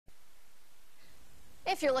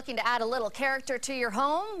If you're looking to add a little character to your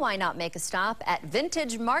home, why not make a stop at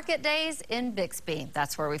Vintage Market Days in Bixby?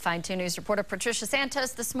 That's where we find 2 News reporter Patricia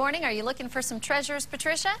Santos this morning. Are you looking for some treasures,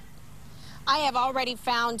 Patricia? I have already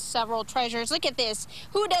found several treasures. Look at this.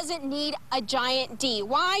 Who doesn't need a giant D?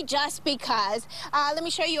 Why? Just because. Let me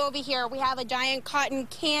show you over here. We have a giant cotton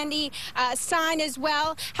candy sign as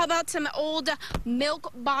well. How about some old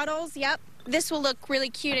milk bottles? Yep. This will look really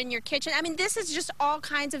cute in your kitchen. I mean, this is just all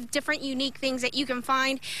kinds of different unique things that you can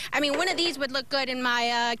find. I mean, one of these would look good in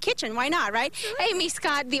my kitchen. Why not, right? Amy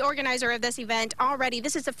Scott, the organizer of this event, already,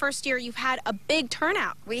 this is the first year you've had a big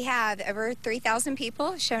turnout. We have over 3,000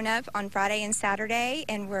 people shown up on Friday and Saturday,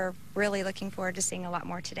 and we're really looking forward to seeing a lot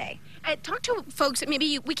more today. Talk to folks,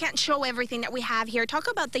 maybe we can't show everything that we have here. Talk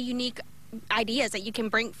about the unique ideas that you can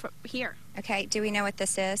bring here. Okay, do we know what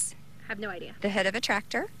this is? I have no idea. The hood of a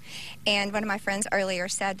tractor. And one of my friends earlier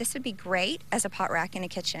said this would be great as a pot rack in a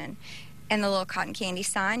kitchen. And the little cotton candy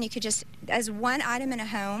sign, you could just, as one item in a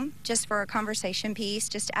home, just for a conversation piece,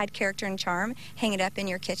 just to add character and charm, hang it up in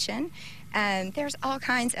your kitchen. There's all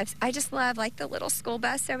kinds of, I just love like the little school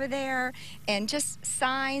bus over there and just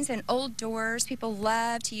signs and old doors. People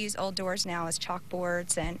love to use old doors now as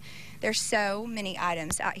chalkboards, and there's so many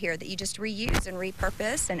items out here that you just reuse and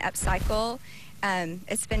repurpose and upcycle.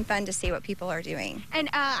 It's been fun to see what people are doing. And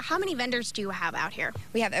how many vendors do you have out here?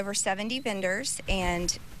 We have over 70 vendors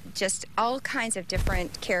and just all kinds of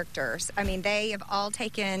different characters. I mean, they have all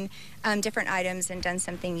taken different items and done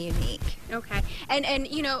something unique. Okay. And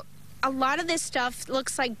you know, a lot of this stuff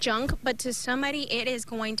looks like junk, but to somebody it is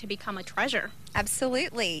going to become a treasure.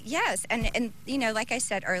 Absolutely, yes. And you know, like I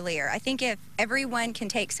said earlier, I think if everyone can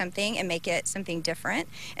take something and make it something different,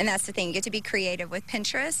 and that's the thing, you get to be creative with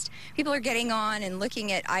Pinterest. People are getting on and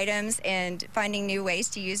looking at items and finding new ways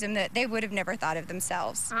to use them that they would have never thought of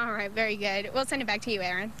themselves. All right, very good. We'll send it back to you,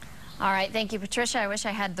 Erin. All right, thank you, Patricia. I wish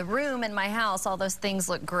I had the room in my house. All those things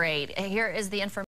look great. Here is the information.